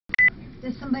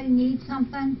Does somebody need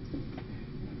something?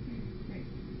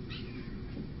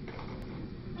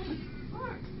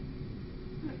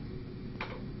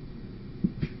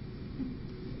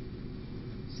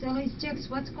 Silly Sticks,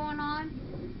 what's going on?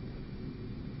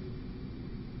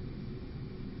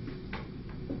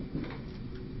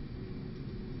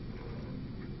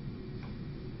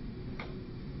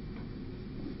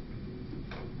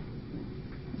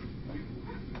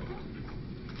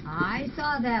 I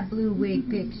saw that blue wig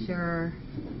picture.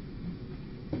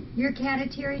 You're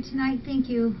Catatary tonight? Thank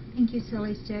you. Thank you,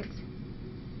 Silly Sticks.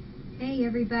 Hey,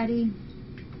 everybody.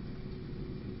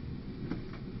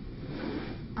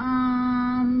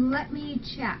 Let me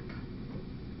check.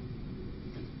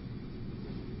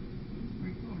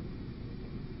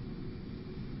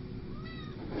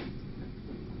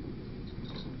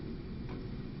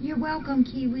 You're welcome,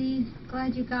 Kiwi.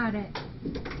 Glad you got it.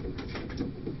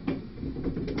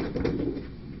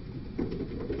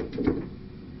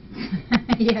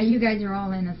 Yeah, you guys are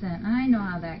all innocent. I know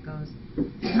how that goes.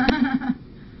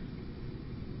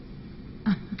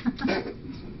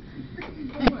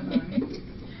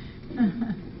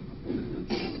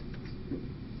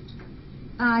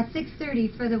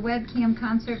 6:30 for the webcam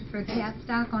concert for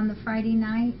Catstock on the Friday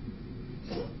night.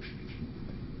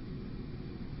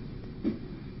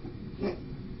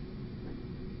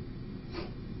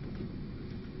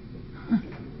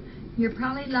 You're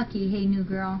probably lucky, hey new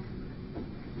girl.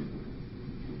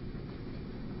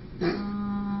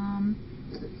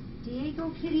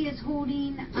 Diego Kitty is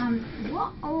holding,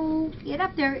 whoa, get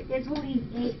up there, is holding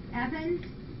Evans.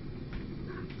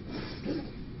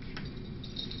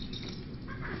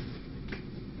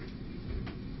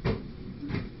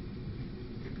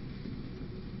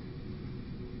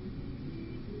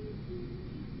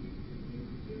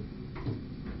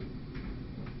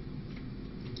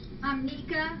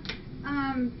 Nika,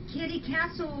 Kitty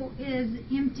Castle is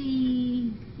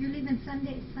empty. You're leaving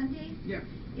Sunday? Yeah.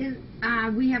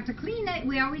 We have to clean it.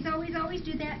 We always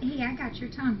do that. Hey, I got your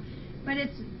tongue. But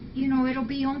it's, you know, it'll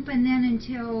be open then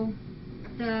until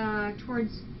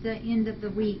towards the end of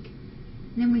the week.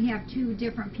 And then we have 2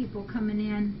 different people coming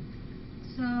in.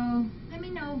 So, let me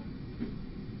know.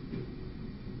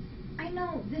 I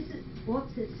know, this is,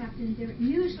 whoops, it stopped in there.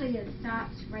 Usually it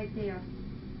stops right there.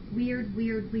 Weird.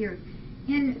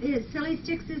 And Silly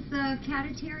Sticks is the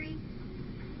Catatary.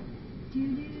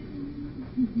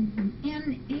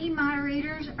 And hey,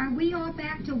 moderators, are we all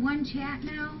back to one chat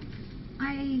now?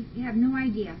 I have no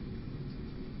idea.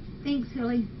 Thanks,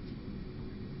 Silly.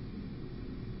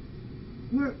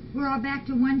 We're all back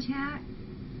to one chat?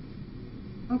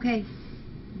 Okay.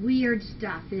 Weird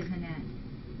stuff, isn't it?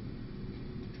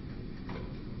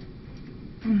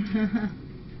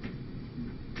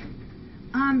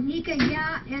 Nika,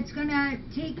 yeah, it's gonna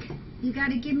take, you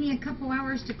gotta give me a couple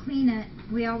hours to clean it.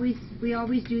 We always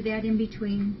do that in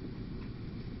between.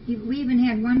 We even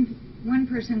had one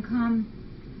person come,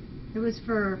 it was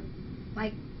for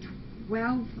like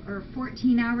 12 or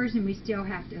 14 hours and we still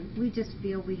have to, we just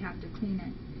feel we have to clean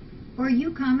it. Or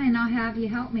you come and I'll have you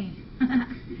help me.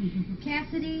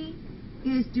 Cassidy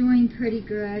is doing pretty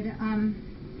good.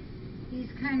 He's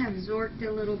kind of zorked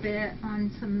a little bit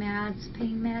on some meds,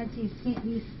 pain meds. He's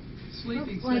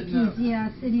sleeping, looks like sitting up. Yeah,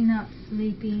 sitting up,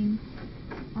 sleeping.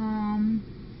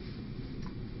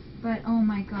 But oh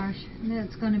my gosh,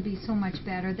 it's going to be so much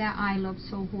better. That eye looked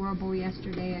so horrible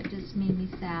yesterday. It just made me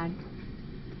sad.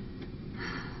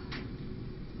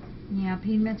 Yeah,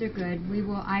 pain meds are good.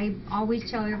 I always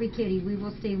tell every kitty, we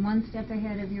will stay one step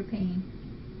ahead of your pain.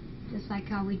 Just like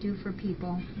how we do for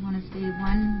people. We want to stay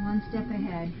one step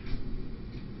ahead.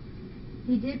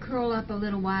 He did curl up a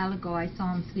little while ago. I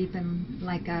saw him sleeping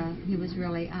like he was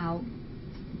really out.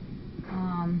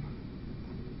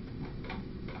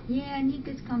 Yeah,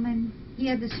 Nika's coming. He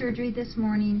had the surgery this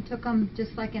morning. Took him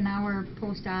just like an hour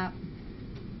post-op.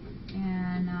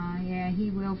 And yeah, he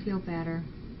will feel better.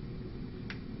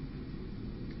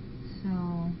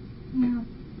 So, yeah.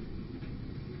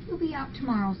 He'll be out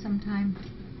tomorrow sometime.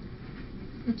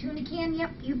 The tuna can?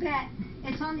 Yep, you bet.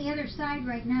 It's on the other side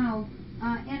right now.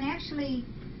 And actually,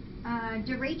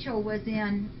 DeRachel was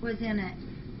in it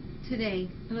today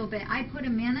a little bit. I put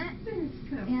him in it,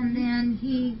 and then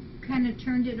he kind of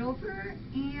turned it over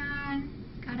and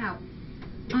got out.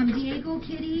 Diego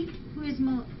Kitty, who is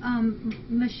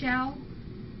Michelle,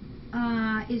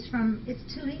 is from, it's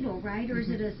Toledo, right? Or is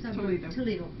it a suburb?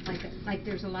 Toledo. Like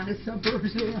there's a lot of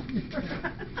suburbs around there.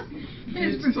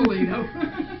 It's Toledo.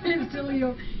 It's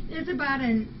Toledo. It's about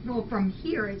well, from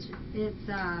here, it's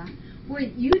well,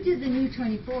 you did the new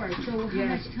 24, so how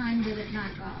Yes. much time did it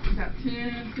knock off? About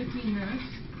 10, 15 minutes.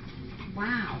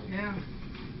 Wow. Yeah.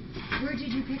 Where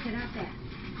did you pick it up at?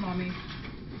 Mommy.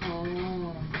 Oh,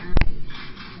 nice.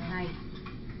 Nice.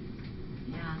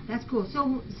 Yeah, that's cool.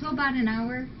 So about an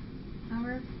hour,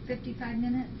 55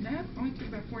 minutes? No, only took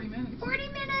about 40 minutes. 40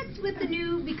 minutes with the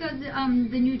new, because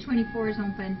the new 24 is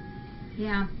open.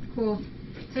 Yeah, cool.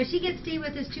 So she gets to stay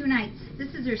with us 2 nights.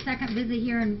 This is her second visit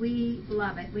here, and we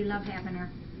love it. We love having her.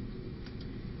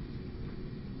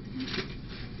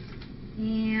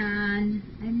 And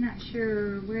I'm not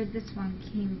sure where this one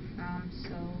came from,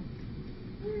 so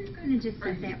we're going to just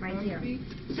set that right there.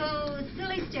 So,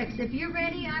 Silly Sticks, if you're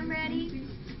ready, I'm ready.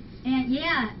 And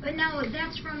yeah, but no,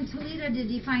 that's from Toledo to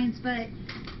Defiance, but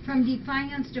from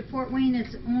Defiance to Fort Wayne,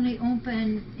 it's only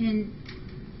open in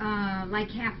like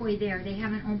halfway there. They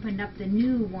haven't opened up the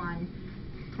new one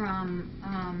from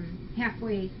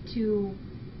halfway to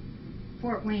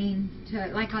Fort Wayne to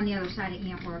like on the other side of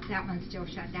Antwerp. That one's still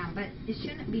shut down, but it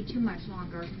shouldn't be too much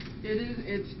longer. It is.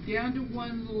 It's down to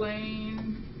 1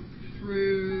 lane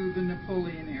through the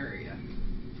Napoleon area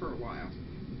for a while.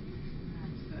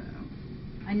 So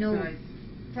I know nice.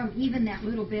 from even that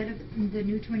little bit of the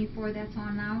new 24 that's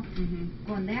on now,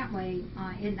 going that way,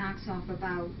 it knocks off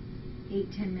about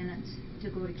 8-10 minutes to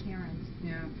go to Karen's.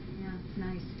 Yeah. Yeah, it's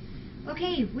nice.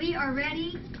 Okay, we are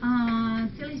ready.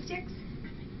 Silly Sticks,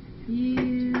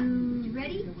 you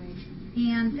ready?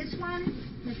 And this one,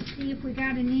 let's see if we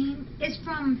got a name. It's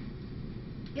from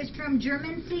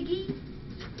German Siggy,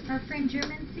 our friend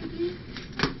German Siggy.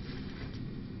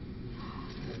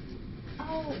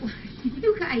 Oh,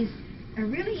 you guys are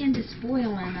really into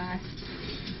spoiling us.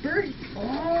 First,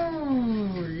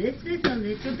 oh, this is a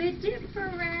little bit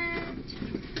different.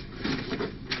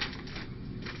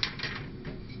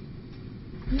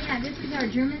 Yeah, this is our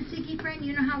German Siggy friend.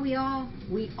 You know how we all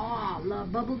love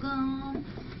bubblegum.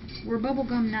 We're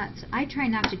bubblegum nuts. I try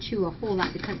not to chew a whole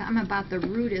lot because I'm about the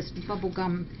rudest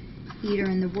bubblegum eater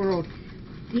in the world.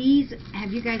 These,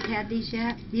 have you guys had these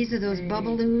yet? These are those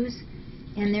Bubaloos,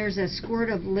 and there's a squirt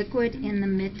of liquid in the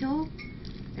middle.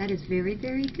 That is very,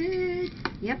 very good.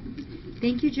 Yep.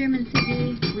 Thank you, German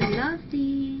Siggy. We love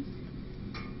these.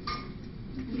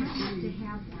 You have to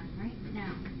have one right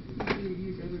now. You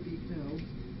use other refills.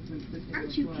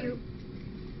 Aren't you cute?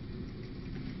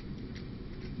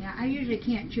 Yeah, I usually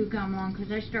can't chew gum long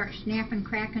because I start snapping,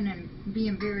 cracking, and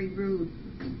being very rude.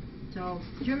 So,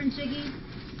 German Siggy,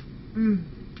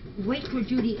 wait till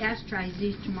Judy S. tries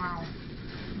these tomorrow.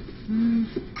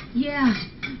 Yeah,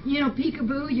 you know,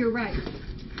 Peekaboo, you're right.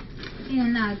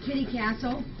 In Kitty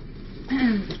Castle,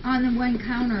 on the one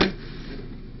counter.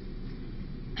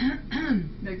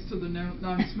 Next to the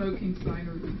non-smoking sign.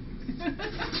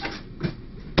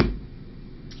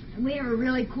 We have a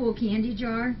really cool candy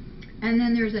jar, and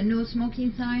then there's a no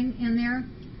smoking sign in there.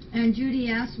 And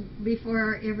Judy asks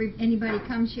before anybody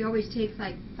comes, she always takes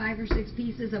like 5 or 6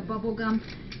 pieces of bubble gum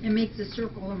and makes a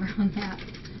circle around that.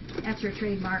 That's her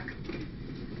trademark.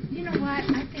 You know what?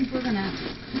 I think we're gonna.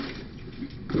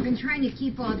 I've been trying to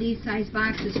keep all these size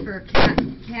boxes for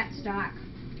cat stock.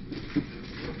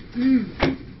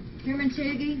 German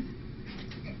Siggy.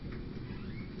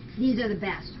 These are the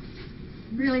best.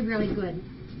 Really, really good.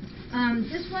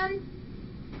 This one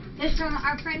is from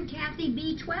our friend Kathy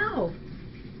B12.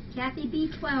 Kathy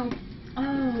B12.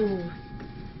 Oh,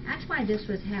 that's why this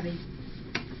was heavy.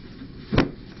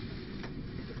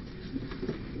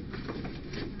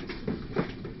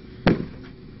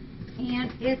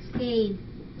 And it's a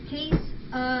case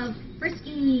of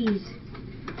Friskies.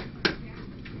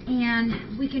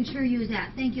 And we can sure use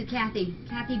that. Thank you, Kathy.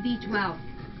 Kathy B12.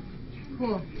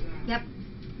 Cool. Yep.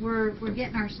 We're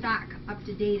getting our stock up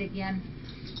to date again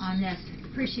on this.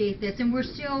 Appreciate this. And we're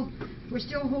still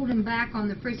holding back on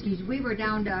the Friskies. We were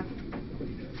down to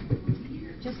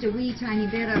just a wee tiny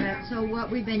bit of it. So what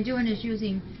we've been doing is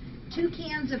using 2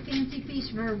 cans of Fancy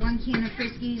Feast for 1 can of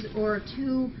Friskies, or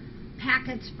 2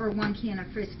 packets for 1 can of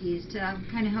Friskies to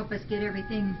kind of help us get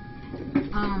everything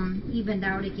evened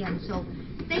out again. So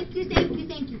thank you,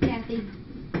 Kathy.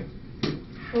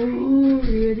 Oh,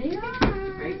 here they are.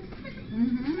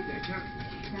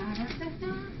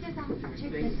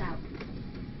 Check this out.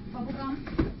 Bubblegum,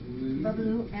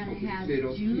 Bubbaloo, and it has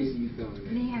juice.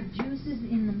 They have juices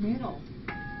in the middle.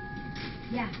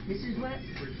 Yeah, this is what.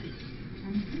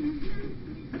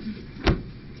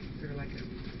 They're like a.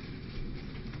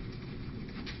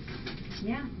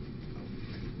 Yeah.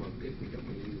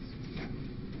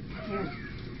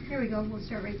 Here we go. We'll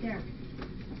start right there.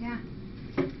 Yeah.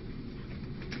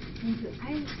 Thank you.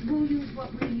 I will use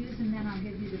what we use, and then I'll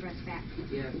give you the rest back.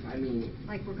 Yes, I mean,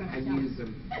 Like we're gonna I sell. use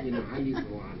them, you know, I use a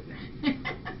lot of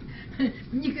that.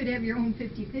 You could have your own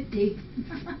 50-50.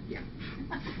 Yeah.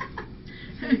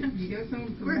 You got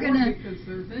some We're more gonna- because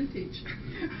they're vintage.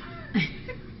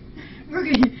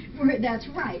 That's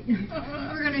right.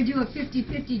 We're gonna do a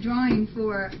 50-50 drawing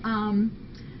for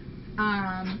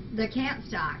the cat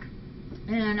stock.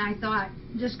 And I thought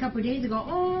just a couple of days ago,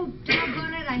 oh,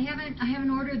 doggone it, I haven't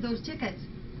ordered those tickets.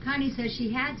 Connie says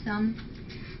she had some.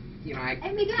 You know, I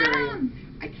And we got carry 'em.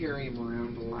 I carry him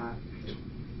around a lot.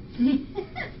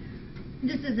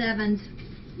 This is Evans.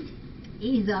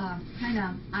 He's kind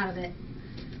of out of it.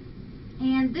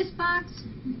 And this box,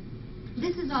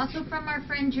 this is also from our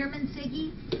friend German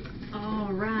Siggy.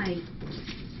 All right.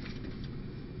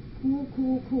 Cool,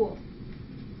 cool, cool.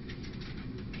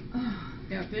 Oh,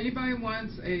 Yeah, if anybody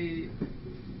wants a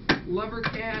lover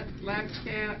cat, lap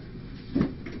cat,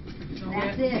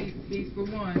 That's it. He's the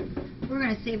one. we're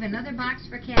going to save another box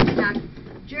for cat stock.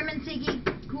 German Siggy,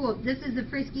 cool. This is the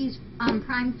Friskies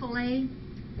prime filet,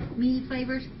 meaty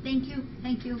flavors. Thank you,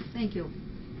 thank you, thank you.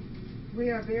 We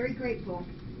are very grateful.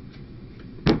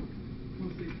 We'll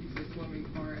see if he's a swimming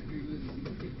car after he loses his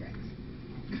Tic Tacs.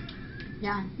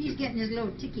 Yeah, he's getting his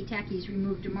little ticky-tackies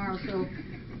removed tomorrow, so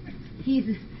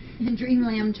he's in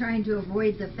dreamland trying to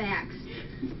avoid the facts.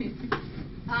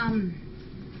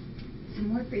 Some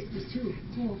more Friskies too.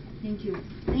 Cool. Thank you.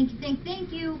 Thank you,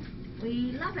 thank you.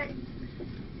 We love it.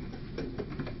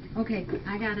 Okay,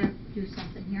 I gotta do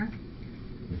something here.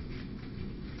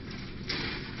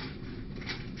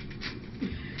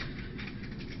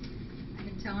 I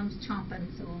can tell I'm chomping,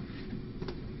 so.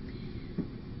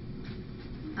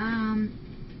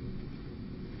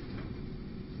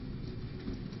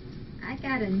 I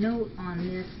got a note on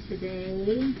this today.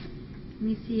 Let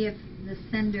me see if the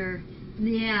sender,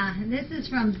 yeah, this is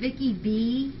from Vicky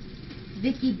B.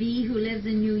 Vicky B, who lives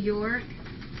in New York.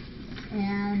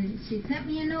 And she sent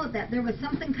me a note that there was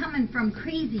something coming from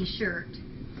Crazy Shirt.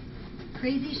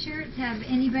 Crazy Shirts, have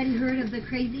anybody heard of the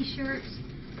Crazy Shirts?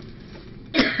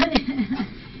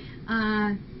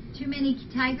 Too many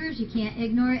tigers, you can't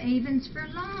ignore Avens for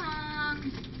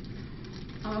long.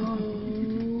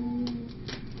 Oh.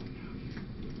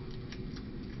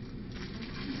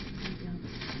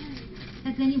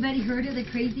 Has anybody heard of the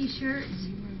Crazy Shirts?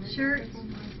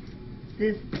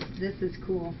 This is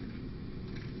cool.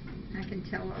 I can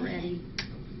tell already.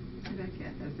 That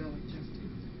cat has LHS.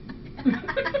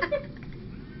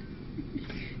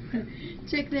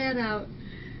 Check that out.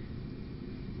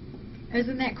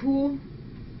 Isn't that cool?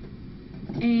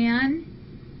 And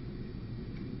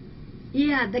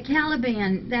yeah, the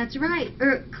Caliban. That's right.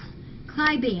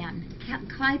 Clyban.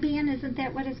 Clyban, isn't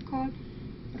that what it's called?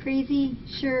 Crazy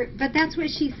Shirt. But that's what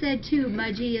she said too.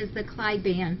 Mudgy is the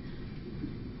Clyban.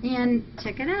 And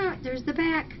check it out. There's the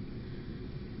back.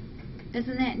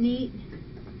 Isn't that neat?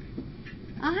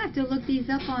 I'll have to look these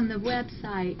up on the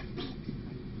website.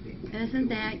 Isn't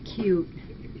that cute?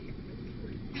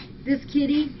 This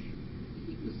kitty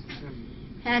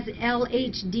has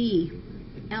LHD.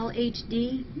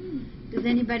 LHD? Does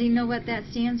anybody know what that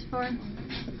stands for?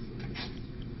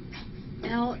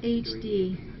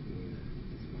 LHD.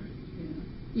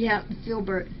 Yeah,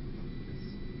 Filbert.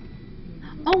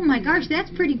 Oh my gosh, that's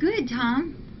pretty good,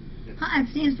 Tom. It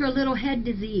stands for little head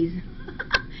disease.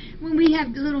 When we have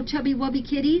little chubby wubby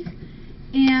kitties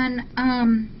and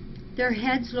their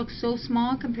heads look so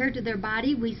small compared to their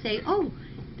body, we say, oh,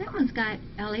 that one's got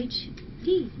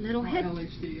LHD, little head.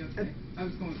 LHD, okay. I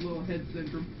was going with little head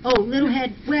syndrome. Oh, little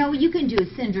head. Well, you can do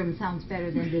syndrome, sounds better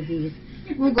than disease.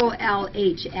 We'll go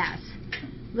LHS,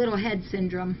 little head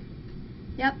syndrome.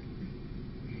 Yep.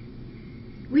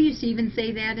 We used to even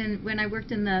say that when I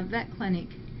worked in the vet clinic.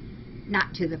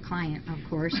 Not to the client, of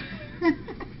course.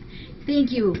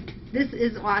 Thank you. This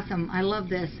is awesome. I love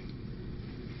this.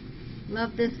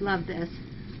 Love this, love this.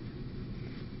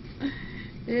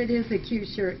 It is a cute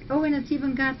shirt. Oh, and it's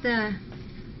even got the...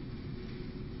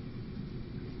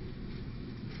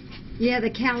 Yeah,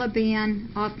 the Caliban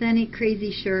Authentic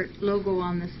Crazy Shirt logo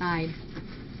on the side.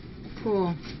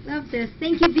 Cool. Love this.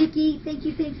 Thank you, Vicki. Thank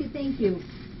you, thank you, thank you.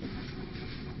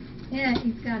 Yeah,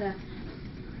 he's got a...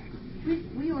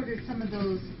 We ordered some of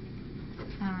those,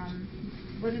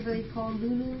 what are they called,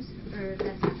 Lulus? Or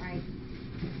that's not right.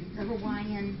 The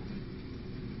Hawaiian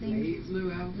things.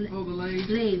 Luau. Oh, the Lays.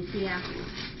 Lays, yeah.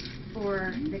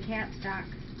 For the cat stock.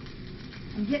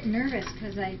 I'm getting nervous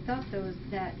because I thought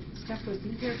that stuff was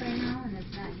here by now and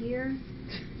it's not here.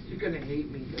 You're gonna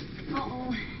hate me.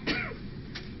 Uh-oh.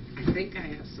 I think I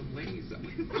have some Lays.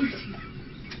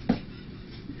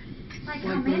 Like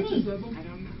how many? I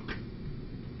don't know.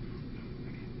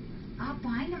 I'll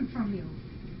buy them from you.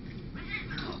 I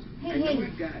Hey, know hey.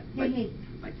 I've got Hey.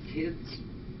 like kids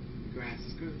grass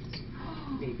skirts.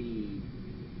 Maybe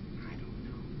I don't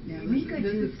know. Yeah, We this, could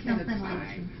this do is kind of something like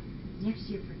time. next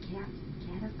year for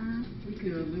catathon. We could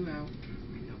do a luau. I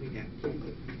know we got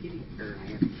kitty, or I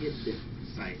have kids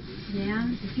sizes. Yeah,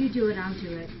 if you do it, I'll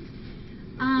do it.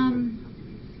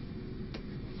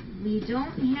 We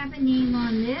don't have a name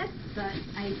on this, but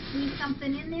I see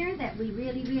something in there that we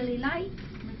really, really like.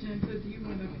 Magenta, do you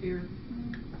want up here?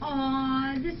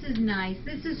 Aw, this is nice.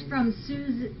 This is from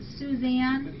Suzanne,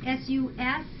 Susanne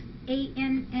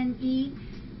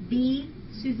B,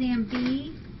 Suzanne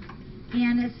B.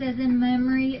 And it says, in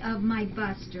memory of my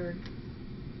Buster.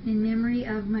 In memory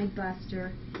of my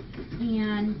Buster.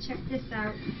 And check this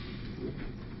out.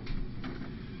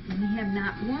 And we have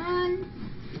not one.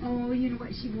 Oh, you know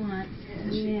what she wants.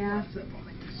 Yeah.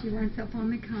 She wants up on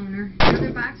the counter.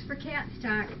 Another box for cat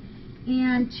stock.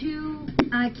 And 2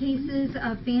 cases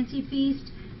of Fancy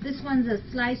Feast. This one's a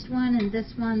sliced one and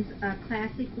this one's a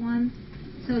classic one.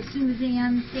 So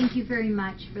Suzanne, thank you very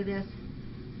much for this.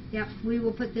 Yep, we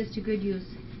will put this to good use.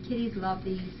 Kitties love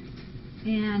these.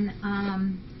 And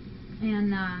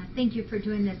thank you for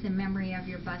doing this in memory of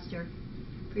your Buster.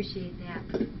 Appreciate that.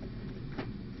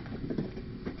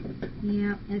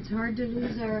 Yeah, it's hard to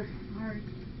lose our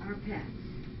pets.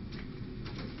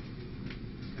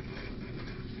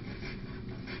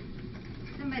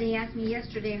 Somebody asked me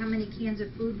yesterday how many cans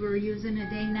of food we're using a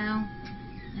day now,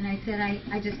 and I said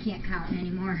I just can't count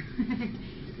anymore.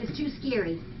 It's too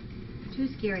scary. Too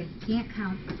scary. Can't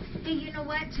count. Hey, you know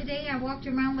what? Today I walked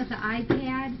around with the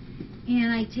iPad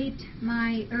and I taped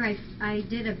I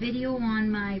did a video on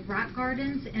my rock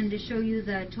gardens, and to show you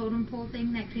the totem pole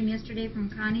thing that came yesterday from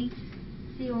Connie,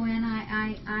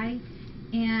 Conii,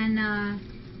 and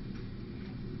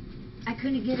I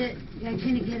couldn't get it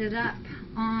up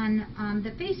on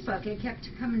the Facebook. It kept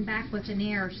coming back with an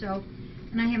error, so,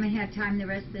 and I haven't had time the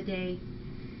rest of the day,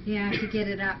 yeah, to get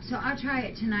it up. So I'll try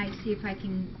it tonight, see if I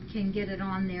can get it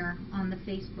on there on the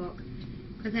Facebook,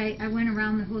 because I went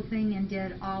around the whole thing and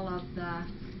did all of the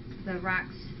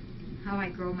rocks, how I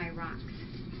grow my rocks.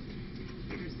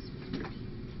 There's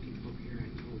people here, I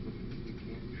told them you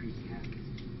can't treat cats,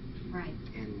 Right.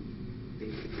 and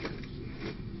they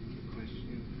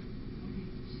question.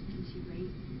 Did she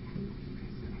rate? I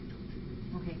said, I told you.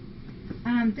 Okay.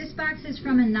 This box is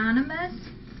from Anonymous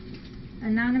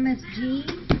G.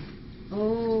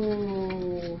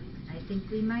 Oh, I think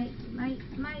we might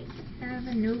have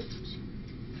a note.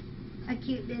 A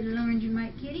cute little orange and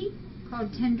white kitty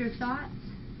called Tender Thoughts.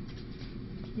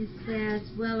 It says,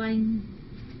 well, I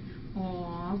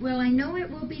know it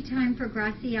will be time for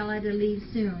Graciela to leave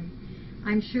soon.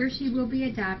 I'm sure she will be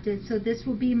adopted, so this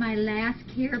will be my last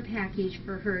care package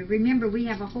for her. Remember, we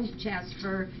have a hope chest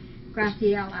for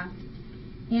Graciela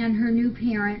and her new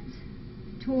parents.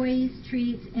 Toys,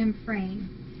 treats, and frame.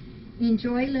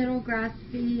 Enjoy, little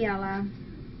Graciela.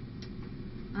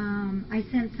 I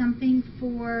sent something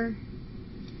for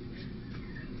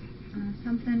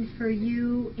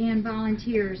you and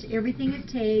volunteers. Everything is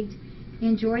tagged.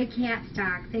 Enjoy cat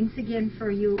stock. Thanks again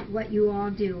for what you all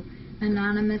do.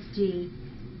 Anonymous G.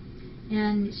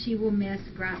 And she will miss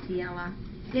Graciela.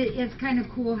 It's kind of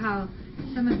cool how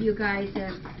some of you guys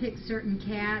have picked certain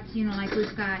cats. You know, like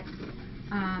we've got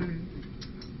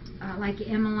like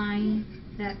Emmeline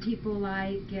that people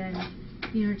like, and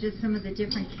you know, just some of the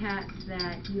different cats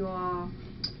that you all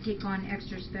take on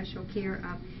extra special care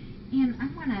of. And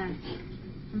I'm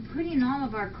putting all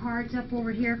of our cards up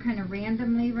over here kind of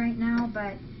randomly right now,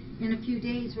 but in a few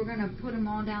days we're going to put them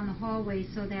all down the hallway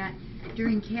so that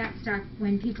during cat stock,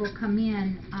 when people come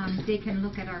in, they can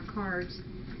look at our cards.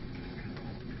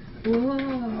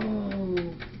 Whoa!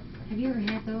 Have you ever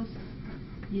had those?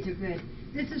 These are good.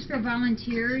 This is for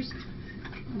volunteers.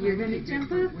 You're going to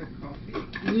jump up? With coffee.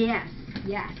 Yes,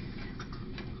 yes.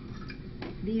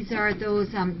 These are those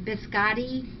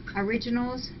biscotti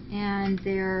originals, and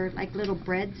they're like little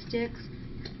breadsticks,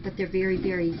 but they're very,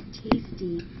 very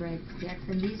tasty breadsticks.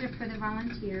 And these are for the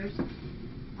volunteers.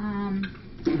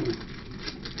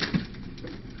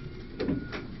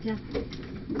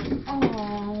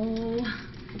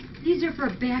 These are for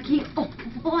Becky.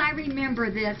 Oh, I remember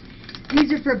this.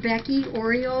 These are for Becky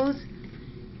Oreos,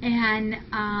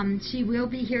 and she will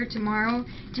be here tomorrow.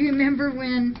 Do you remember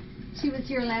when she was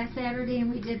here last Saturday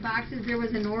and we did boxes? There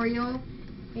was an Oreo,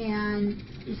 and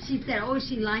she said, oh,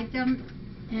 she liked them,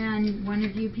 and one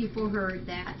of you people heard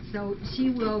that. So she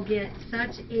will get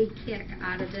such a kick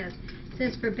out of this. It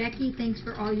says, for Becky, thanks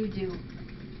for all you do.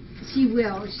 She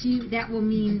will. That will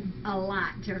mean a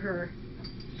lot to her.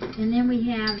 And then we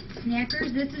have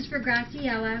Snackers. This is for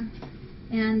Graciela.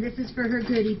 And this is for her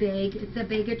goodie bag. It's a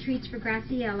bag of treats for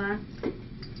Graciela.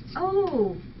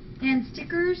 Oh, and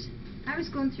stickers. I was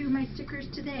going through my stickers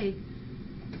today.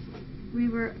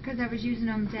 because I was using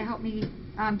them to help me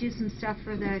do some stuff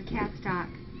for the cat stock.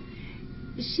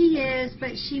 She is,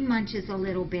 but she munches a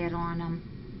little bit on them.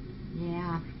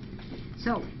 Yeah.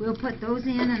 So we'll put those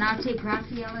in, and I'll take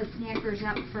Graciella's Snackers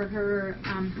up for her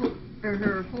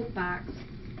her Hope box.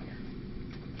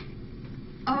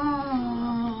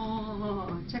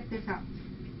 Oh, check this out.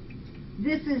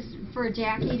 This is for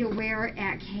Jackie to wear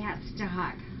at cat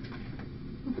stock.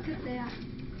 Look at that.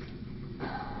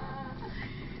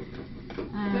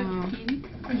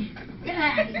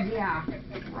 Yeah,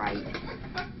 right.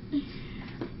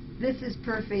 This is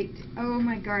perfect. Oh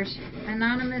my gosh.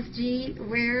 Anonymous G,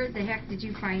 where the heck did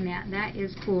you find that? That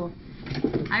is cool.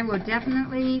 I will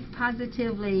definitely,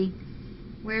 positively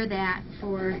wear that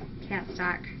for cat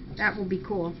stock. That will be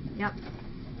cool. Yep.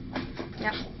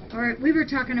 Yep. Or we were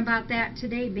talking about that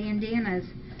today, bandanas.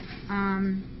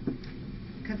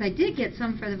 Because I did get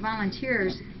some for the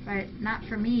volunteers, but not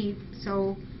for me,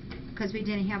 so because we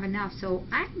didn't have enough. So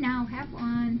I now have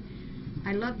one.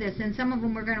 I love this, and some of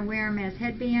them we're going to wear them as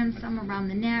headbands, some around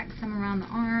the neck, some around the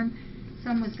arm,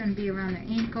 some was going to be around the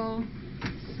ankle.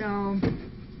 So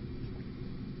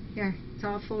here, it's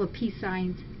all full of peace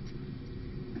signs.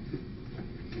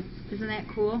 Isn't that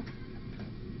cool?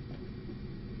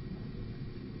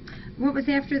 What was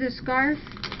after the scarf?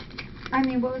 I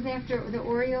mean, what was after the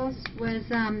Oreos was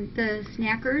the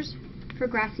Snackers for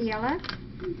Graciella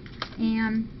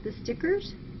and the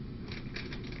stickers.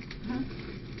 Huh?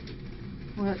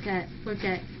 Look at,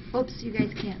 oops, you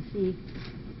guys can't see.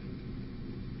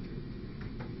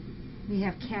 We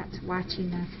have cats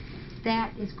watching us.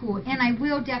 That is cool. And I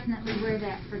will definitely wear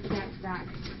that for cat stock.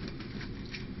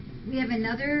 We have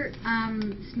another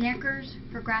Snackers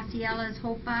for Graciella's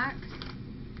Hope box.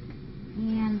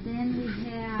 And then we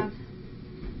have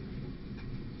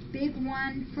big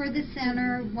one for the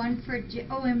center, one for,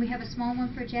 oh, and we have a small one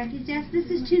for Jackie's desk. This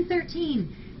is 213.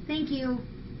 Thank you.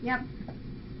 Yep.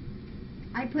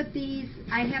 I put these,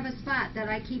 I have a spot that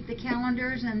I keep the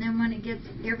calendars, and then when it gets,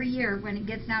 every year, when it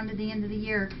gets down to the end of the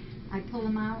year, I pull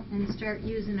them out and start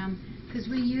using them. Because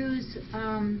we use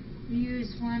 1,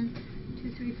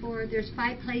 2, 3, 4, there's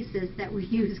 5 places that we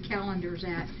use calendars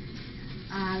at.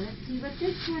 Let's see what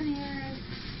this one is.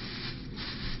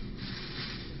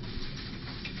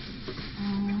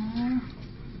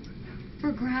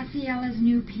 For Graciella's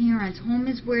new parents, home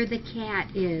is where the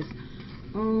cat is.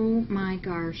 Oh my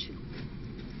gosh.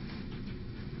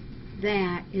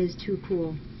 That is too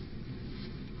cool.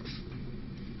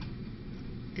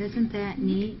 Isn't that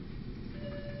neat?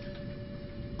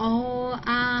 Oh,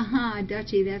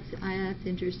 Dutchie, that's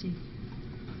interesting.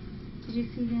 Did you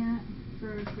see that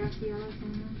for Graciella's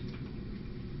home?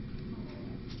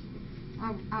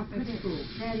 I'll put it. Cool.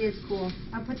 That is cool.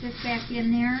 I'll put this back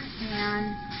in there,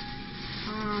 and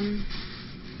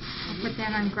I'll put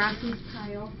that on Gracie's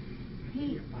pile.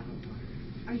 Hey,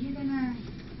 are you gonna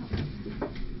help me?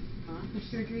 The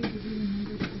surgery? Did you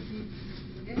remember surgery?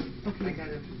 Yeah. Okay. I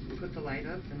gotta put the light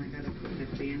up, and I gotta put the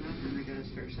fan up, and I gotta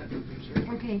start setting up her surgery.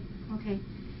 Okay, okay.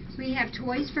 So we have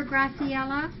toys for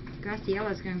Graciella.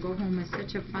 Graciella's gonna go home with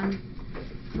such a fun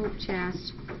hope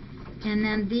chest. And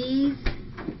then these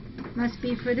must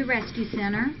be for the rescue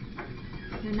center.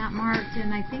 They're not marked,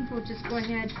 and I think we'll just go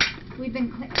ahead. We've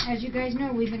been, as you guys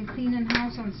know, we've been cleaning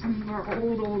house on some of our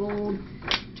old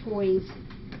toys.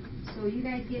 So you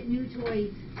guys get new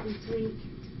toys this week.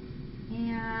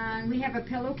 And we have a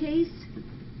pillowcase.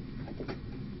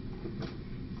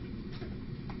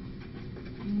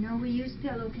 You know we use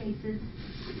pillowcases.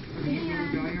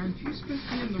 Guy, aren't you supposed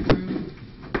to be in the room?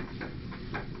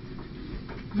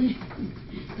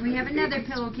 We have another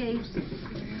pillowcase.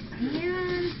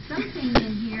 And something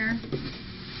in here.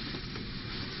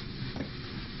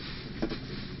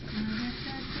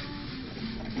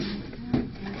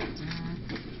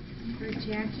 For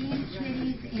Jackie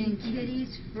and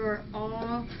kitties for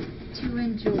all to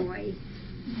enjoy.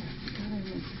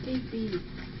 Baby,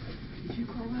 did you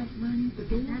call out money at the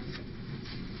door? That's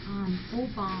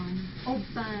Oban.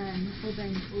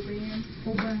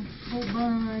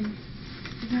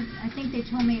 I think they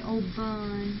told me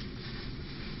Oban.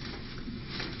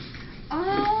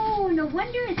 Oh, no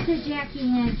wonder it said Jackie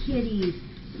and kitties.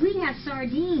 We have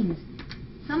sardines.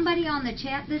 Somebody on the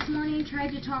chat this morning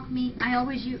tried to talk me. I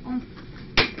always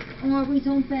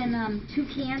open 2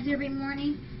 cans every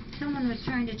morning. Someone was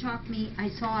trying to talk me. I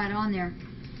saw it on there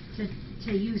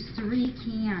to use 3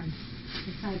 cans.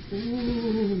 It's like,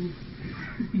 ooh.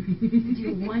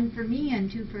 Do 1 for me and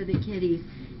 2 for the kitties.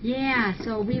 Yeah,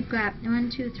 so we've got 1,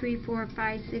 2, 3, 4,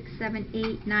 5, 6, 7,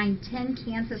 8, 9, 10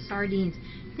 cans of sardines.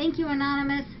 Thank you,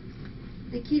 Anonymous.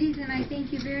 The kitties and I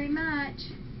thank you very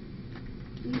much.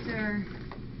 These are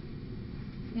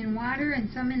in water and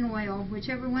some in oil.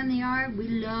 Whichever one they are, we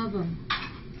love them.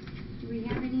 Do we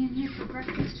have any in here for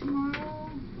breakfast tomorrow?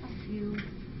 A few.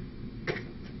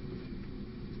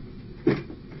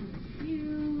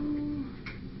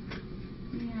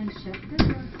 And shut the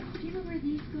door. Do you know where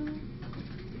these go?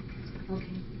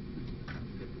 Okay.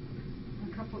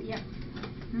 A couple, yep.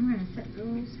 I'm going to set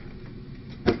those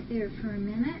up there for a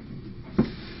minute.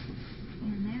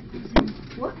 And that goes in.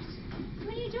 Whoops.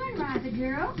 What are you doing, Raza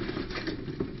girl?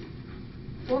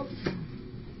 Whoops.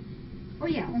 Oh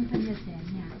yeah, open this in,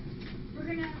 yeah. We're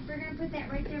gonna put that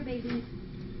right there, baby.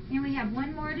 And we have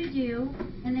one more to do,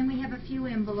 and then we have a few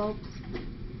envelopes.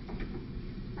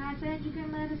 Raza, you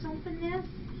gonna let us open this?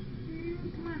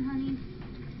 Come on, honey.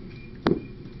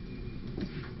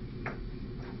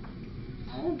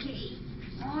 Okay.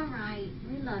 All right.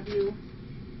 We love you.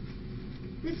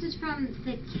 This is from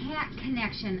the Cat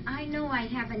Connection. I know I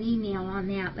have an email on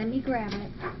that. Let me grab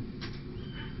it.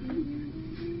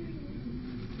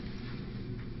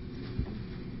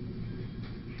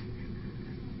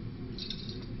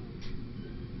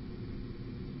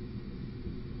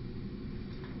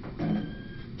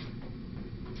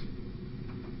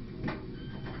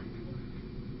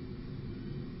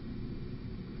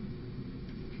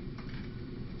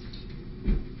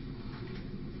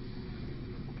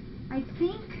 I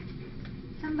think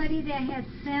somebody that had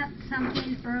sent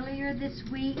something earlier this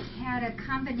week had a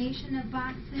combination of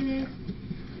boxes,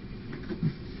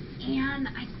 and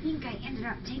I think I ended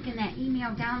up taking that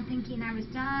email down thinking I was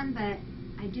done, but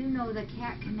I do know the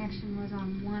Cat Connection was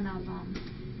on one of them. I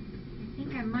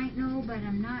think I might know, but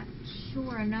I'm not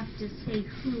sure enough to say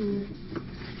who,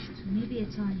 so maybe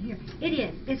it's on here. It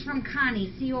is. It's from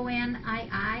Connie,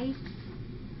 C-O-N-I-I.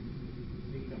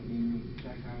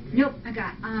 Nope,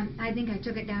 I think I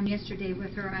took it down yesterday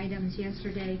with her items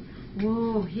yesterday.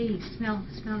 Whoa, hey, smell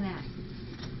that.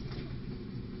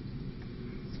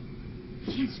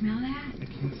 You can't smell that? I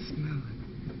can't smell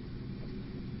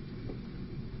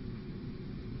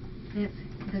it.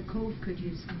 The Cove could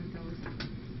use some of those.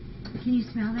 Can you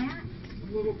smell that? A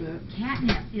little bit.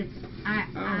 Catnip. It's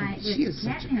She is it's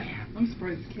such a catnip. cat. I'm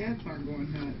surprised the cats aren't going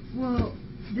nuts. Well,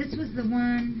 this was the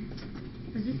one.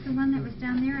 Was this the one that was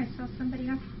down there? I saw somebody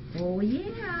else. Oh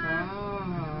yeah.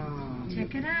 Ah.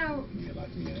 Check it out.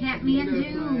 Bonito Catmandu.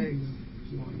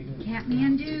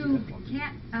 flakes.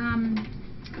 Catmandu.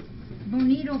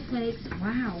 Bonito flakes.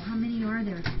 Wow, how many are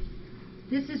there?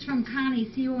 This is from Connie,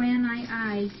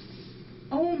 C-O-N-I-I.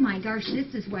 Oh my gosh,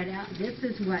 this is what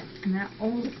smell.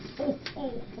 Oh.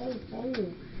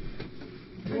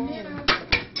 Bonito.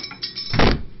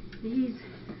 These.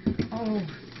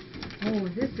 Oh,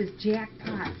 this is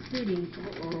Jackpot City.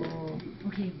 Oh.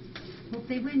 Okay. Hope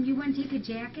they win. You want to take a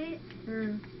jacket?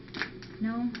 Or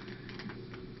no?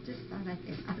 Just thought I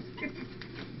could ask.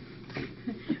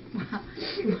 Wow.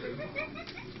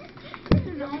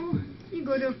 You know, you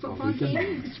go to a football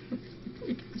game.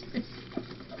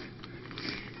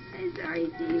 I'm sorry,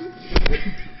 Steve.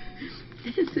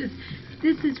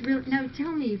 This is real. Now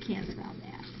tell me you can't smell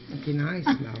that. Can I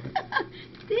smell it?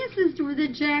 This is for the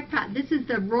jackpot. This is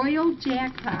the Royal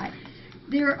Jackpot.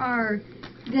 There are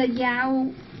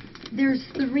there's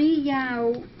 3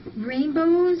 Yao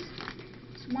rainbows.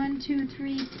 It's 1, 2,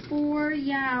 3, 4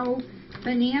 Yao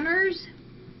bananas.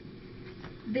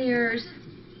 There's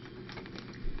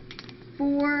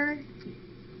 4,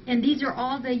 and these are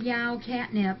all the Yao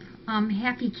catnip.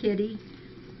 Happy Kitty.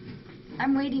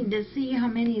 I'm waiting to see how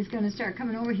many is going to start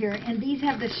coming over here. And these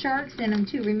have the sharks in them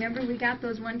too. Remember we got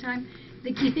those one time?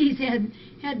 The kitties had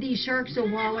these sharks so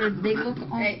waller. They look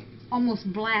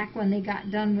almost black when they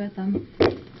got done with them.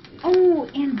 Oh,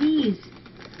 and these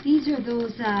are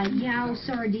those Yao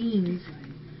sardines.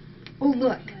 Oh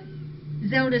look,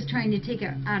 Zelda's trying to take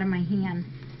it out of my hand.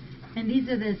 And these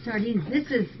are the sardines.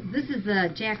 This is the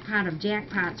jackpot of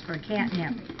jackpots for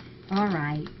catnip. All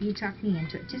right, you talked me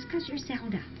into it. Just 'cause you're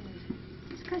Zelda.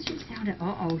 Just 'cause you're Zelda.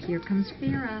 Uh-oh, here comes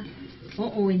Farrah.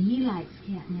 Uh-oh, and he likes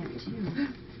catnip too.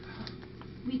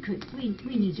 We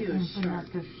need to open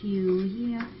up a few.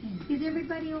 Yeah. Is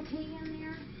everybody okay in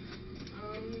there?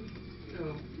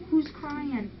 No. Who's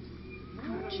crying? I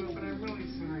don't know, but I'm really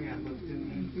sorry I looked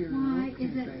in Here, Why? okay,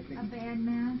 Is it I think. a bad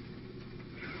mess?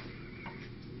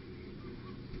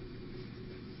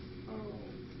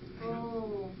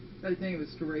 Oh. I think it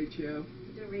was derecho.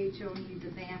 Rachel needs a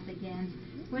bath again.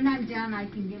 When I'm done,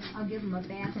 I'll give him a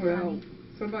bath. Well, honey.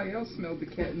 somebody else smelled the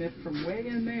catnip from way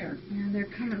in there. Yeah, they're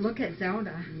coming. Look at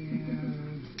Zelda. Yeah.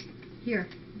 Here.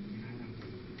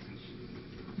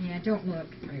 Yeah, don't look.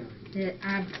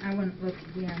 I wouldn't look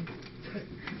again.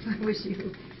 I wish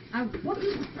you. Whoops.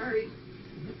 Sorry.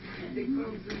 It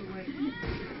comes in the way.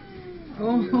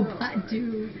 Oh,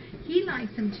 Badu. He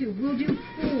likes them too. We'll do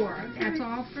 4. That's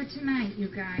all for tonight, you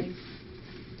guys.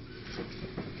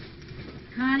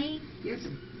 Connie? Yes.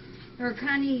 Or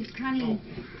Connie,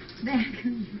 back.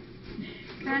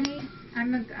 Connie,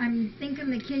 I'm thinking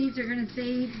the kitties are going to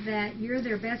say that you're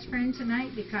their best friend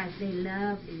tonight because they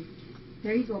love you.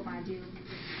 There you go, Badu.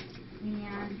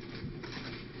 And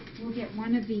we'll get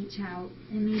one of each out,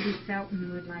 and maybe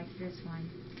Felton would like this one.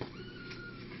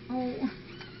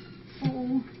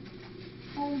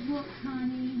 Oh, look,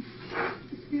 Connie.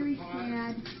 It's very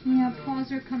sad. Yeah,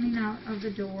 paws are coming out of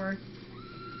the door.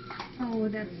 Oh,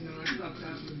 that's... No, I thought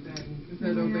that was bad. Is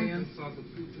that Oban? I saw the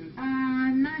poo-poo.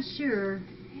 I'm not sure.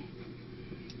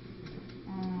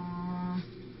 Aw.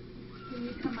 Can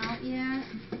you come out yet?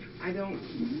 I don't.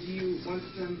 Do you want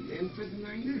them in for the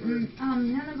night?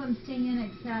 None of them stay in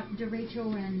except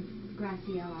DeRachel and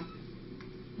Graciela.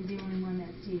 Is the only one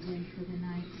that stays in for the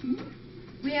night.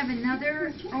 We have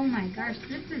another. Oh my gosh,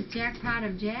 this is jackpot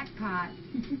of jackpot.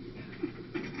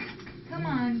 Come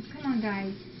on,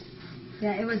 guys.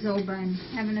 Yeah, it was Oban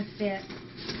having a fit.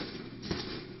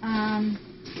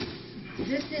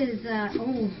 This is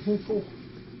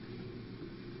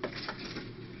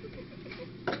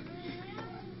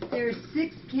There's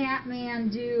 6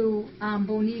 Kathmandu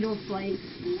Bonito flakes.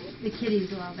 The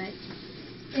kitties love it.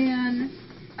 And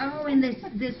and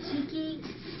this tiki.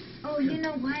 Oh, you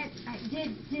know what?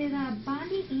 Did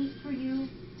Bondi eat for you?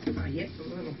 Yes, a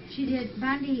little. She did.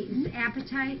 Bondi's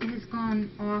appetite has gone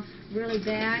off really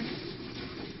bad,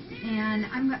 and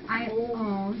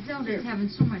Zelda's having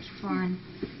so much fun,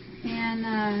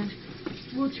 and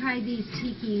we'll try these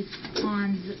tikis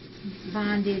on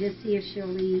Bondi to see if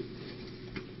she'll eat.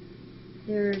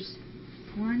 There's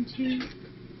 1, 2.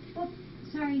 Oh,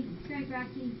 sorry,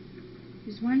 Rocky.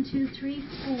 There's 1, 2, 3,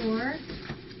 4.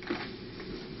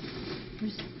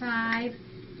 There's 5.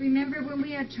 Remember when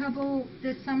we had trouble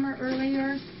this summer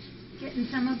earlier getting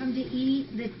some of them to eat?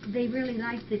 They really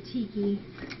like the tiki.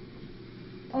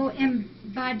 Oh, and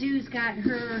Badu's got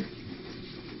her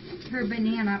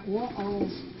banana. Whoa.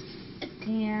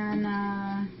 And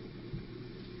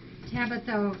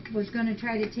Tabitha was going to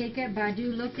try to take it.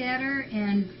 Badu looked at her,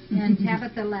 and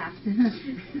Tabitha left.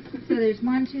 So there's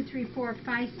 1, 2, 3, 4,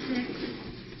 5, 6,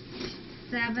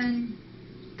 7.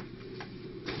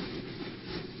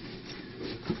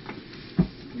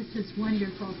 This is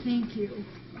wonderful. Thank you.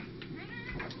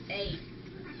 8.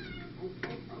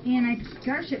 And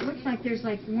gosh, it looks like there's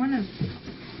like one of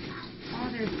all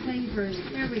their flavors.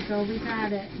 There we go. We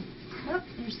got it. Oh,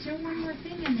 there's still one more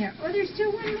thing in there. Oh, there's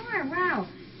still one more. Wow.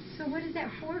 So what is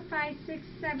that? 4, 5, 6,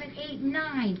 7, 8,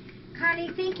 9. Connie,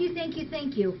 thank you.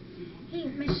 Hey,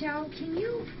 Michelle, can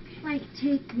you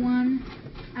take one?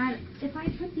 If I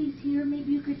put these here,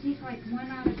 maybe you could take one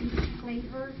out of each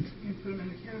flavor. And put them in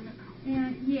the cabinet.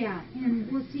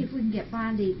 And we'll see if we can get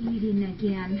Bondi eating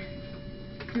again.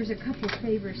 There's a couple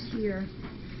flavors here.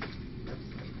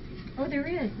 Oh, there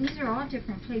is. These are all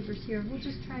different flavors here. We'll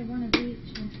just try one of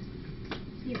each and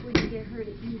see if we can get her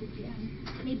to eat again.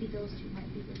 Maybe those two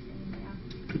might be the same, yeah.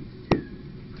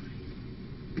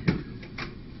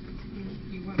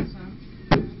 You want some?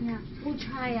 Yeah, we'll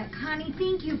try it. Connie,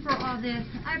 thank you for all this.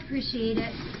 I appreciate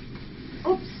it.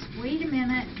 Oops, wait a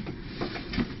minute.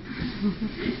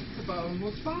 It's a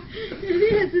bottomless box. It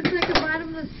is. It's like a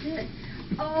bottomless pit.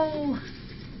 Oh.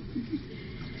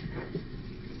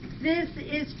 This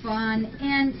is fun.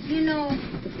 And,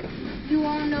 you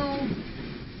all know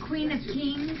Queen of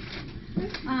Kings.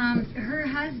 Her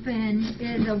husband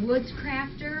is a woods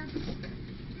crafter.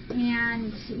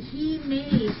 And he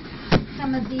made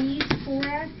some of these for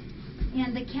us.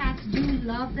 And the cats do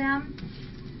love them.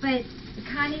 But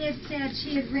Connie had said,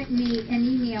 she had written me an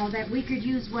email that we could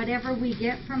use whatever we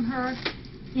get from her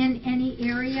in any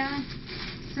area.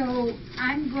 So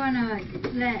I'm gonna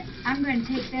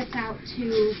take this out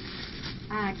to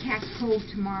Cat's Cove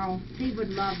tomorrow. They would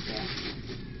love this.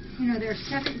 There are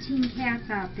 17 cats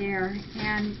out there,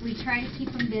 and we try to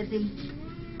keep them busy.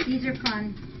 These are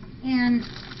fun, and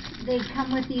they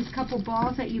come with these couple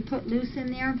balls that you put loose in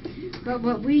there. But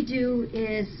what we do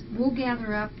is we'll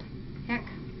gather up,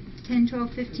 10,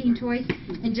 12, 15 toys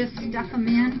and just stuff them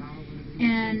in.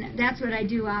 And that's what I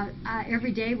do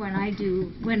every day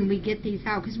when we get these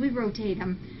out, because we rotate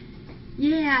them.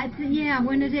 Yeah,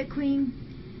 when is it, Queen?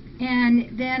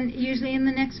 And then usually in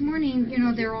the next morning,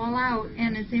 they're all out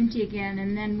and it's empty again,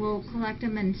 and then we'll collect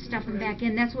them and stuff them back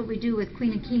in. That's what we do with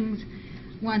Queen of Kings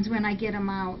ones when I get them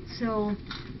out. So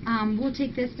we'll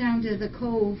take this down to the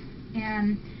Cove,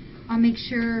 and I'll make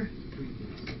sure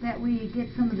that we get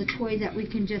some of the toys that we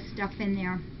can just stuff in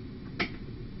there.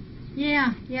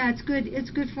 Yeah, it's good. It's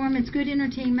good for them. It's good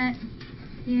entertainment.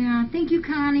 Yeah, thank you,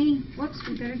 Connie. Whoops,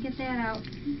 we better get that out.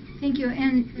 Thank you.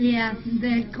 And yeah,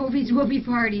 the Cobies will be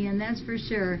partying, that's for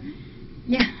sure.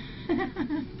 Yeah.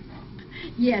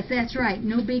 Yes, that's right.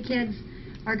 No big kids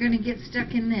are going to get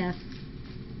stuck in this.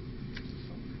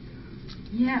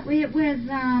 Yeah, it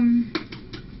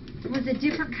was a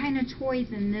different kind of toy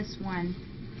than this one.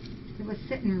 It was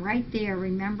sitting right there,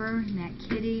 remember? And that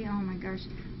kitty, oh my gosh.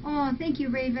 Oh, thank you,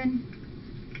 Raven.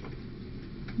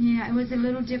 Yeah, it was a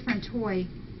little different toy.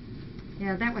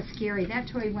 Yeah, that was scary. That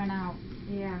toy went out.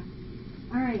 Yeah.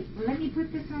 All right, well, let me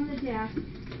put this on the desk.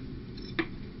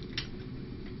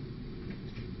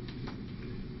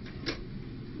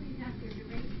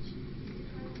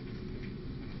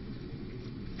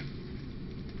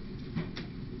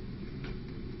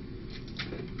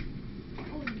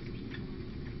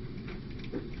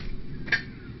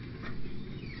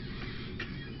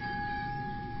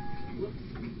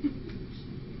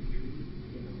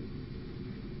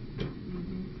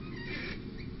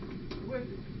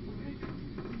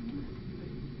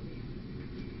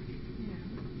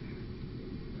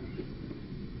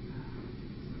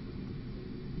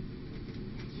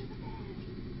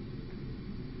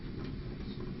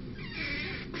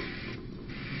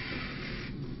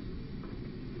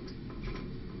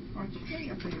 Watch your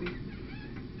tail, baby.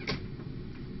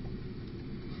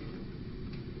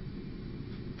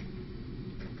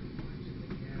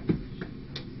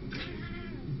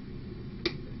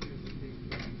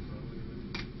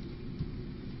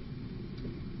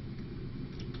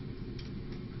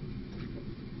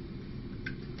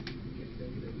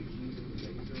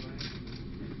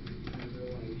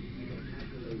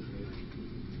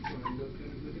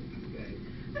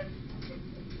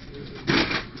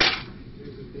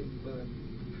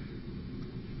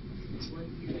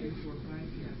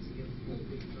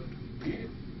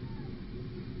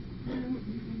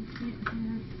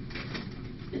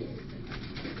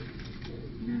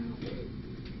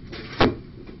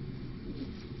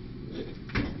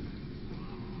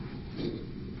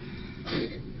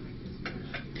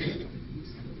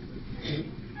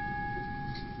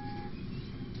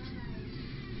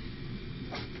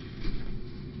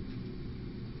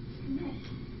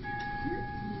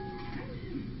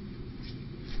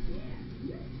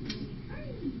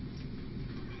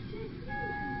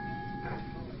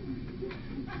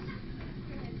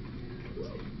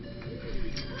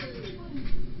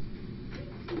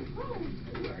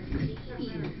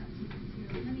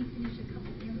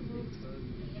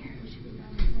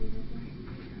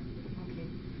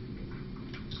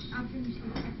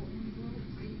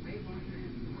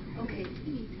 Okay.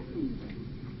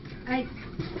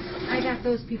 I got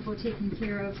those people taken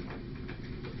care of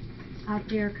out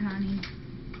there, Connie.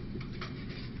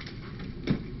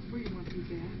 Where you want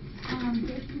these at?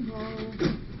 They can go,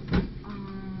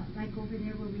 like over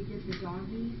there where we did the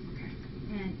doggies, Okay.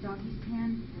 and doggies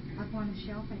pen, up on the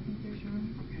shelf, I think there's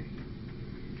room. Okay.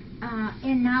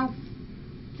 And now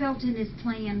Felton is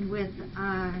playing with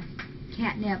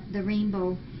Catnip, the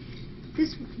rainbow.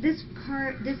 This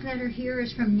letter here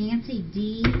is from Nancy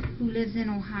D, who lives in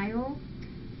Ohio.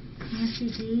 Nancy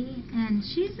D, and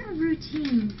she's a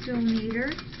routine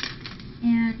donator.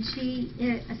 And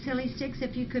Silly Sticks,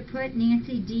 if you could put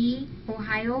Nancy D,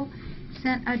 Ohio,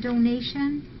 sent a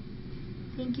donation.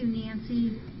 Thank you,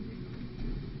 Nancy.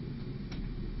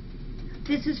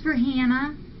 This is for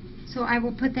Hannah, so I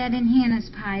will put that in Hannah's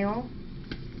pile.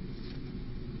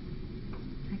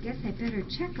 I guess I better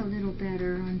check a little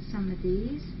better on some of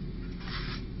these.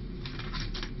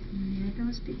 And there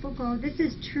those people go. This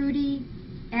is Trudy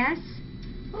S.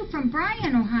 Oh, from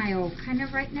Bryan, Ohio, kind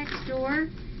of right next door.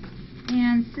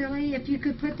 And Silly, if you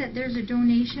could put that there's a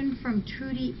donation from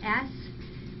Trudy S.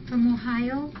 from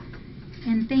Ohio.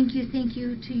 And thank you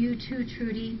to you too,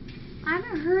 Trudy. I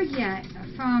haven't heard yet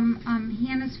from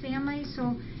Hannah's family,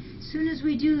 so as soon as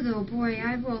we do, though, boy,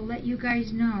 I will let you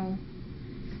guys know.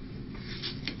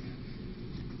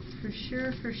 For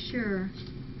sure, for sure.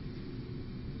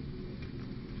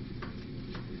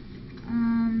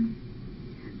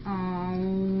 Oh,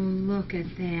 look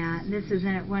at that. This is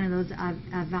one of those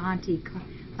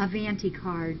Avanti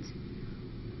cards.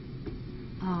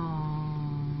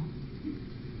 Oh.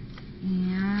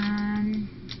 And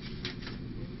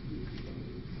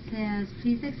says,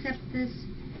 please accept this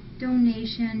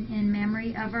donation in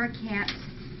memory of our cats,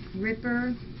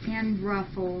 Ripper and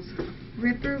Ruffles.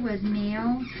 Ripper was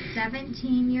male,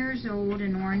 17 years old,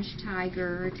 an orange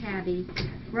tiger, or tabby.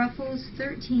 Ruffles,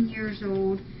 13 years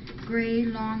old, gray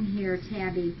long-haired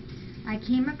tabby. I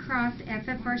came across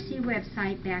FFRC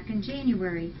website back in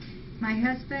January. My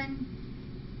husband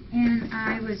And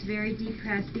I was very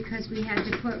depressed because we had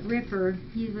to put Ripper,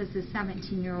 he was a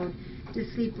 17-year-old, to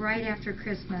sleep right after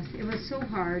Christmas. It was so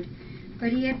hard,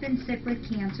 but he had been sick with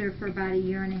cancer for about a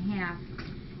year and a half.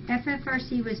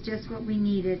 FFRC was just what we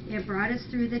needed. It brought us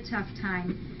through the tough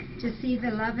time. To see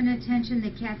the love and attention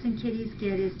the cats and kitties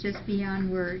get is just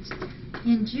beyond words.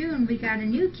 In June, we got a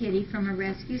new kitty from a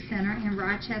rescue center in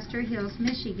Rochester Hills,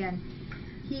 Michigan.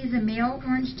 He is a male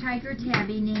orange tiger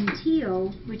tabby named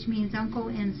Tio, which means uncle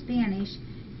in Spanish.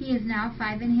 He is now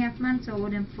 5.5 months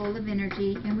old and full of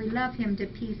energy, and we love him to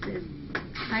pieces.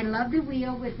 I love the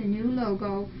wheel with the new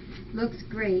logo. Looks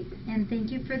great. And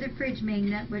thank you for the fridge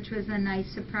magnet, which was a nice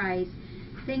surprise.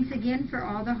 Thanks again for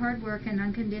all the hard work and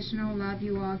unconditional love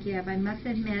you all give. I must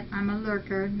admit, I'm a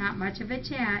lurker, not much of a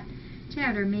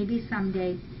chatter, maybe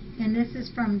someday. And this is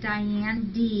from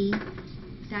Diane D.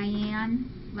 Diane,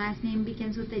 last name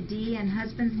begins with a D, and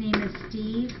husband's name is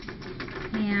Steve.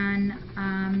 And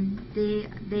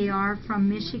they are from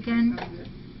Michigan.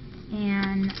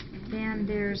 And then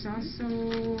there's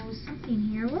also something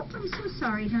here. Whoop, I'm so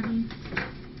sorry, honey.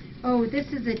 Oh, this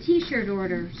is a t-shirt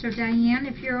order. So Diane,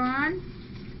 if you're on,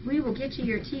 we will get you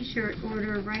your t-shirt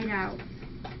order right out.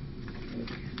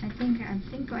 I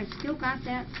think I still got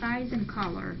that size and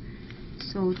color.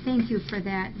 So thank you for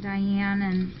that, Diane,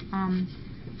 and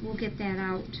we'll get that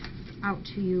out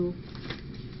to you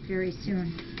very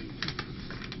soon.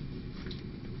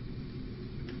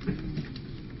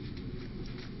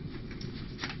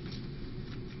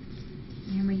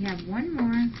 And we have one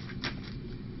more.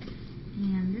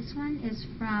 And this one is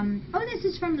from, oh, this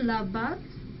is from Love Bugs.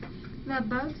 Love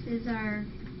Bugs is our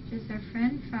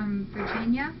friend from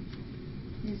Virginia.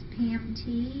 Is Pam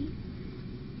T.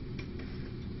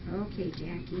 Okay,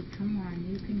 Jackie, come on,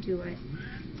 you can do it.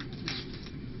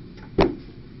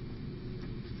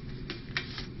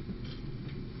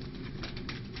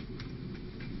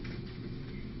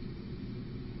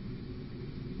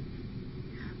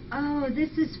 Oh,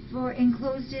 this is for,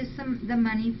 enclosed is the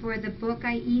money for the book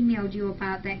I emailed you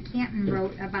about that Canton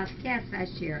wrote about the cats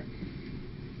last year.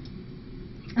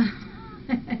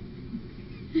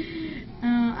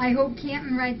 I hope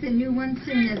Canton writes a new one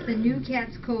soon as the new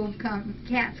Cats Cove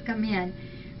cats come in.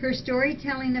 Her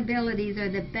storytelling abilities are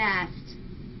the best,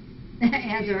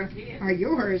 as are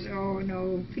yours. Oh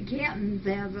no, the Canton's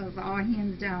has us all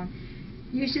hands down.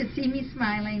 You should see me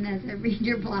smiling as I read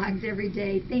your blogs every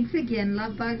day. Thanks again.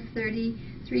 Lovebugs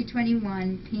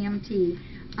 3321, Pam T.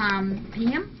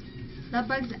 Pam,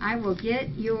 Lovebugs, I will get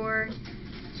your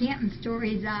Canton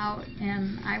stories out,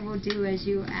 and I will do as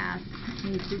you asked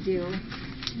me to do.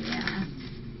 Yeah.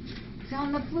 It's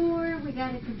on the floor. We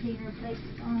got a container of plates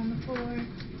on the floor.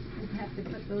 We'll have to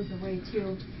put those away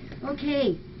too.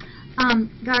 Okay.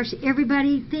 Gosh,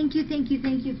 everybody, thank you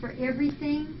for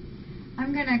everything.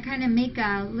 I'm going to kind of make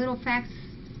a little fax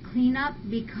cleanup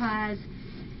because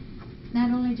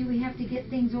not only do we have to get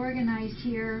things organized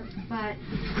here, but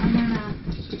I want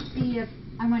to see if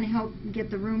I want to help get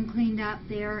the room cleaned up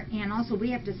there, and also we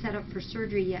have to set up for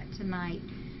surgery yet tonight.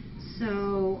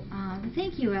 So,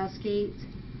 thank you, Elskate.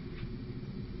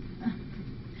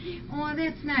 Oh,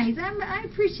 that's nice. I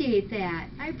appreciate that.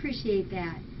 I appreciate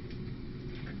that.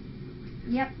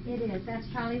 Yep, it is. That's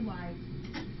probably why.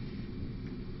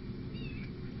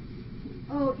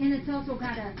 Oh, and it's also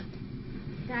got a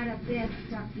bed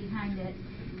stuck behind it.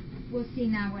 We'll see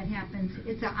now what happens.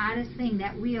 It's the oddest thing,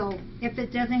 that wheel. If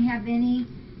it doesn't have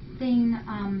anything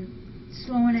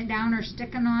slowing it down or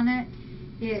sticking on it,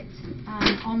 it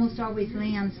almost always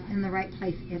lands in the right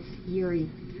place. It's eerie.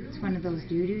 It's one of those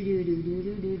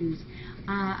do-do-do-do-do-do-do-doos.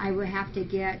 I will have to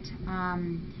get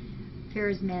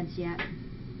Ferris meds yet.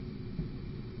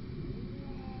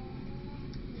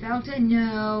 Felton,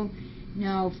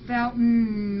 no,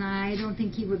 Felton, I don't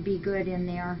think he would be good in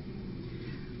there.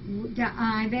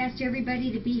 I've asked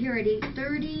everybody to be here at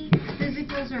 8:30.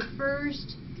 Physicals are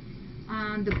first,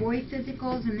 the boy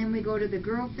physicals, and then we go to the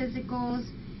girl physicals,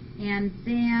 and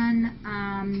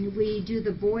then we do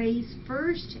the boys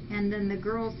first, and then the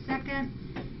girls second,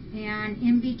 and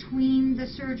in between the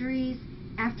surgeries,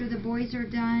 after the boys are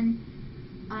done.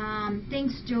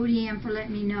 Thanks, Jody Ann, for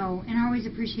letting me know, and I always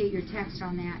appreciate your text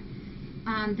on that.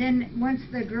 Then once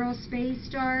the girls' spays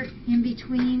start, in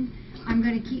between, I'm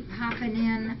going to keep popping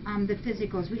in the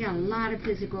physicals. We got a lot of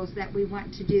physicals that we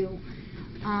want to do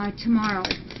tomorrow.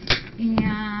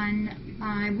 And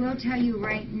I will tell you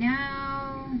right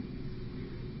now,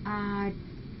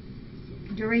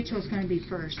 DeRachel's going to be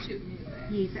first.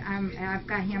 I've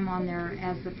got him on there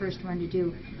as the first one to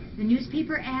do. The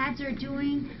newspaper ads are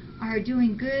doing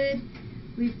good.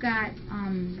 We've got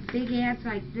big ads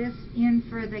like this in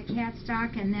for the cat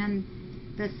stock, and then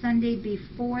the Sunday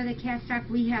before the cast stock,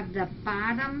 we have the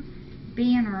bottom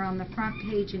banner on the front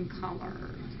page in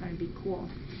color. It's going to be cool.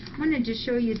 I wanted to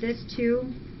show you this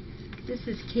too. This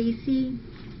is Casey.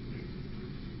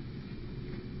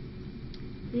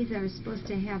 These I was supposed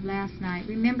to have last night.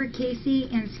 Remember Casey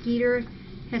and Skeeter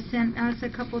has sent us a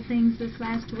couple things this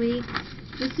last week.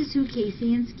 This is who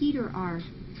Casey and Skeeter are.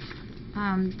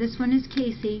 This one is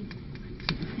Casey,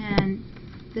 and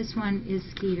this one is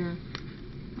Skeeter.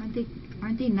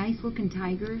 Aren't they nice looking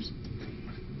tigers?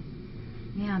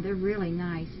 Yeah, they're really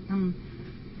nice.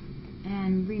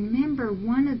 And remember,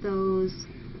 one of those,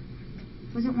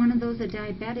 wasn't one of those a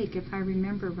diabetic, if I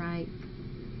remember right?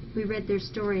 We read their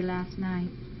story last night.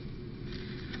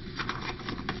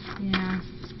 Yeah,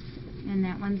 and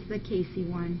that one's the Casey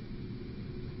one.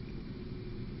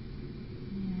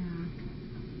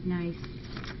 Yeah, nice.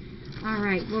 All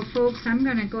right, well, folks, I'm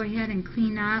going to go ahead and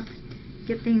clean up,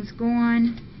 get things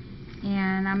going,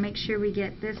 and I'll make sure we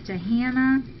get this to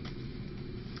Hannah.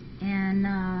 And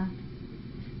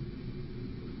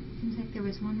seems like there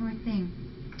was one more thing.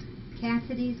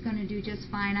 Cassidy's going to do just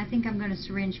fine. I think I'm going to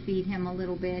syringe feed him a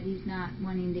little bit. He's not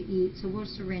wanting to eat, so we'll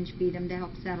syringe feed him to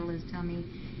help settle his tummy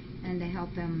and to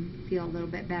help him feel a little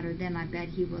bit better. Then I bet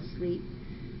he will sleep.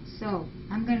 So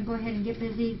I'm going to go ahead and get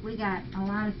busy. We got a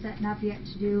lot of setting up yet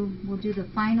to do. We'll do the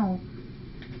final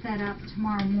setup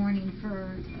tomorrow morning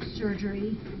for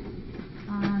surgery.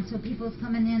 So people's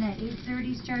coming in at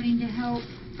 8:30 starting to help.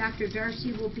 Dr.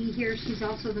 Darcy will be here. She's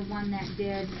also the one that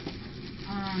did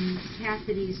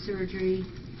Cassidy's surgery.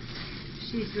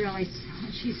 She's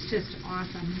just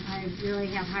awesome. I really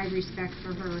have high respect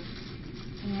for her.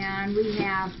 And we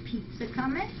have pizza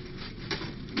coming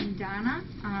and Donna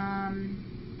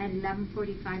at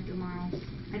 11:45 tomorrow.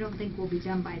 I don't think we'll be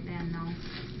done by then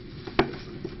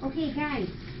though. Okay guys,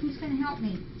 who's going to help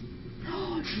me?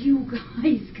 You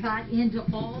guys got into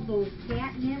all those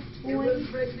catnip toys.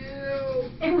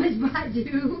 It was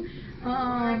Badu.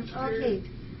 Okay.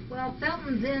 Well,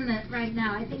 Felton's in it right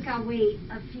now. I think I'll wait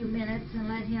a few minutes and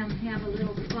let him have a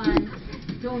little fun.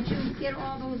 Don't you get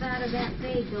all those out of that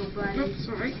bag, though, buddy. Oops,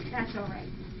 sorry. That's all right.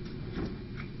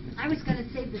 I was going to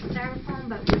save the styrofoam,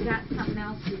 but we got something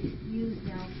else to use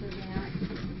now for that.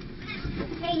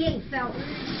 Hey, Felton.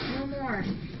 No more.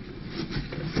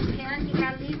 Ken, you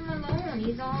got to leave him alone.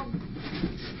 He's all...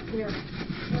 Here.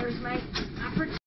 Where's my...